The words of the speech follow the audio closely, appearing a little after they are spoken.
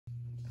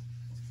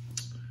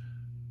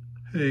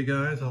Hey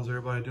guys, how's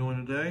everybody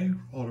doing today?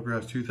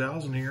 Autographs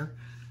 2000 here.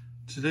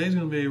 Today's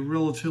going to be a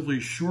relatively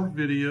short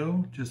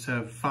video. Just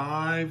have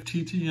 5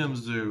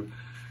 TTMs to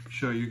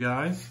show you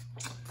guys.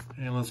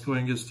 And let's go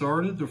ahead and get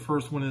started. The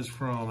first one is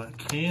from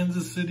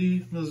Kansas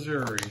City,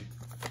 Missouri.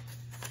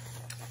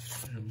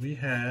 And we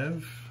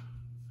have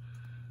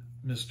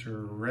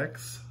Mr.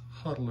 Rex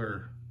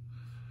Hudler.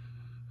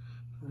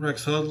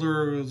 Rex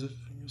Hudler was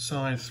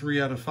signed 3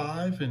 out of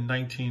 5 in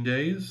 19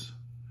 days.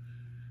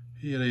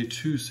 He had a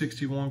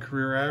 .261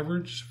 career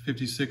average,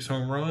 56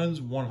 home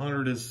runs,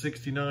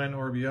 169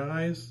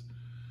 RBIs.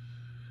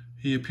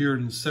 He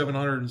appeared in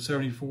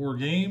 774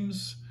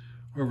 games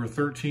over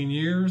 13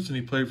 years, and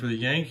he played for the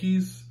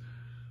Yankees,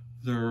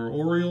 the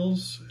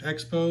Orioles,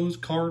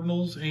 Expos,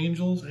 Cardinals,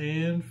 Angels,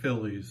 and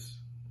Phillies.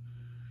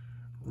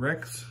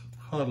 Rex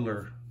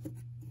Hudler.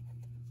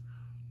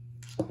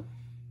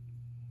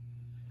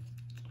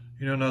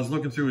 You know, and I was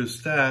looking through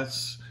his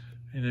stats,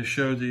 and it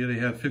showed that he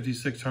had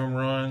 56 home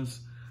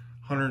runs,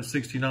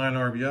 169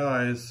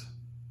 RBIs.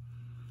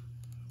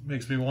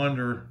 Makes me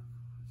wonder,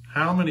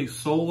 how many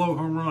solo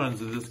home runs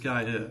did this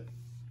guy hit?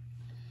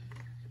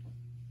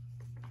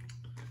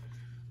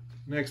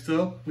 Next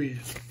up, we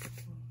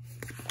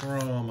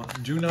from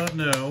Do Not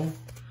Know,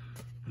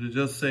 but it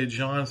does say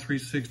John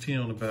 316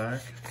 on the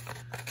back.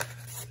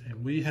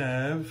 And we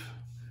have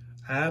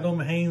Adam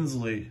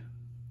Haseley.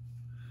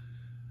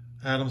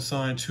 Adam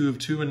signed 2 of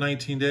 2 in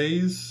 19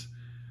 days.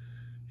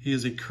 He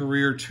is a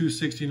career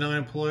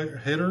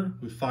 .269 hitter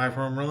with 5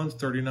 home runs,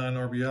 39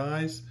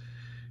 RBIs.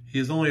 He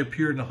has only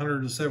appeared in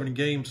 170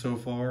 games so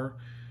far,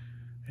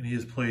 and he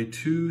has played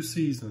 2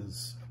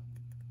 seasons.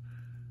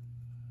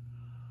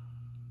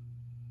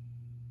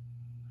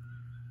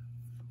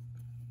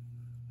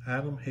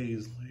 Adam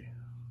Haseley.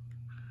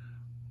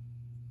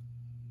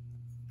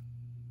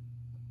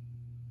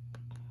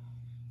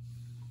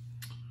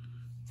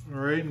 All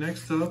right,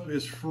 next up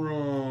is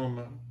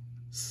from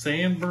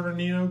San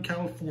Bernardino,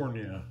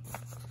 California.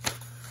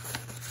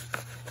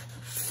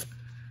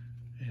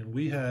 And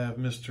we have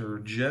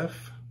Mr.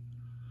 Jeff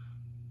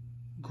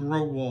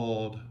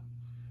Grotewold.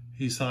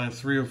 He signed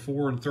 3 of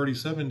 4 in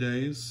 37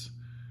 days.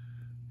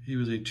 He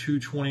was a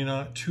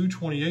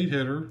 .228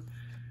 hitter.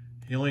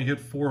 He only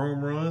hit 4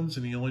 home runs,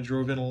 and he only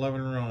drove in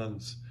 11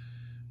 runs.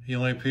 He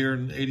only appeared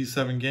in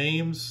 87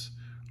 games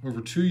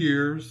over 2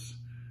 years.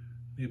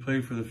 He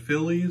played for the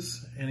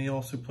Phillies, and he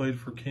also played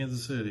for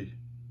Kansas City.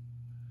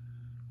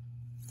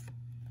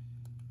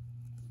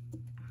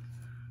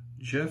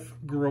 Jeff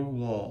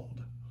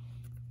Grotewold.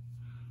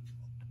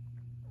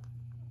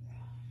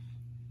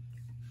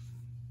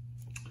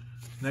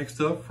 Next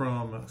up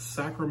from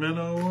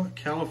Sacramento,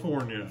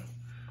 California.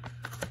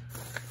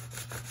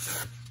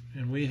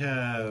 And we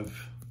have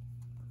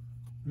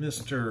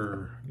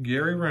Mr.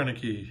 Gary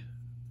Roenicke.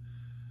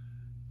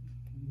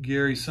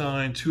 Gary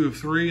signed 2 of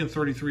 3 in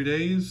 33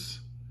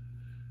 days.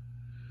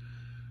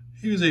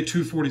 He was a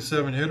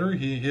 .247 hitter.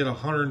 He hit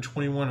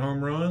 121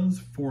 home runs,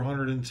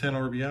 410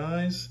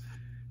 RBIs.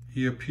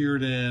 He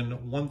appeared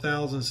in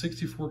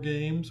 1,064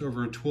 games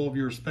over a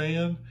 12-year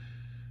span.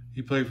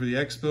 He played for the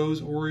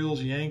Expos,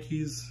 Orioles,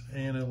 Yankees,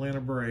 and Atlanta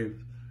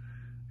Braves.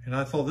 And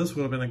I thought this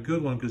would have been a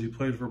good one because he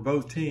played for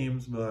both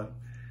teams, but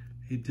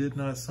he did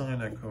not sign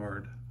that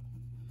card.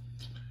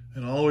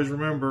 And I always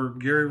remember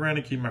Gary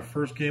Roenicke, my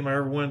first game I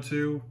ever went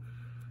to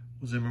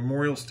was in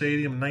Memorial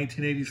Stadium in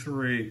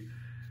 1983.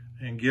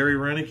 And Gary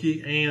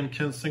Roenicke and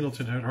Ken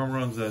Singleton had home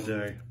runs that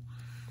day.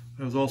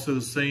 It was also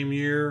the same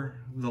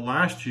year, the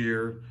last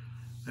year,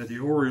 that the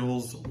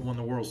Orioles won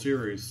the World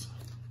Series.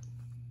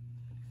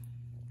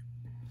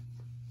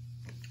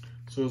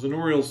 So as an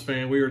Orioles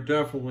fan, we are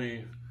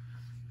definitely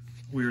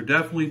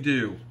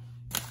due.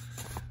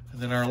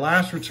 And then our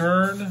last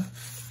return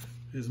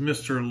is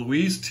Mr.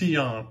 Luis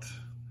Tiant.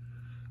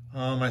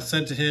 I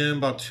sent to him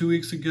about 2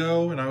 weeks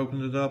ago, and I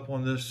opened it up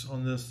on this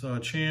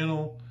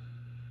channel.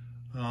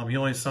 He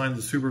only signed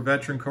the super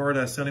veteran card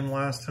I sent him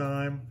last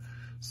time.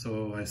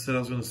 So I said I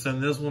was going to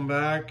send this one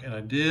back, and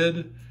I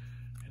did.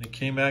 And it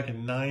came back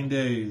in 9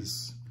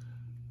 days.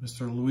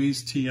 Mr.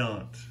 Luis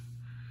Tiant.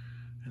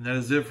 And that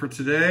is it for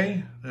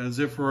today. That is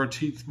it for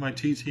my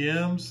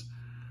TTMs.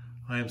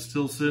 I am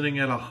still sitting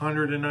at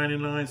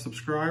 199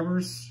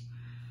 subscribers.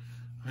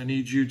 I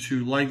need you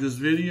to like this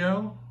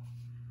video.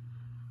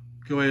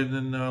 Go ahead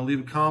and leave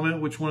a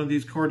comment which one of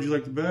these cards you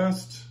like the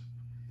best.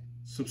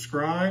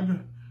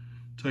 Subscribe.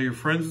 Tell your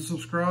friends to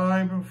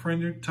subscribe.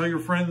 Tell your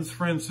friends'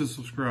 friends to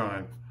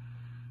subscribe.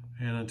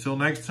 And until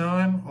next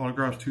time,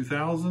 Autographs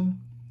 2000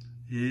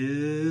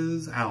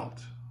 is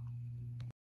out.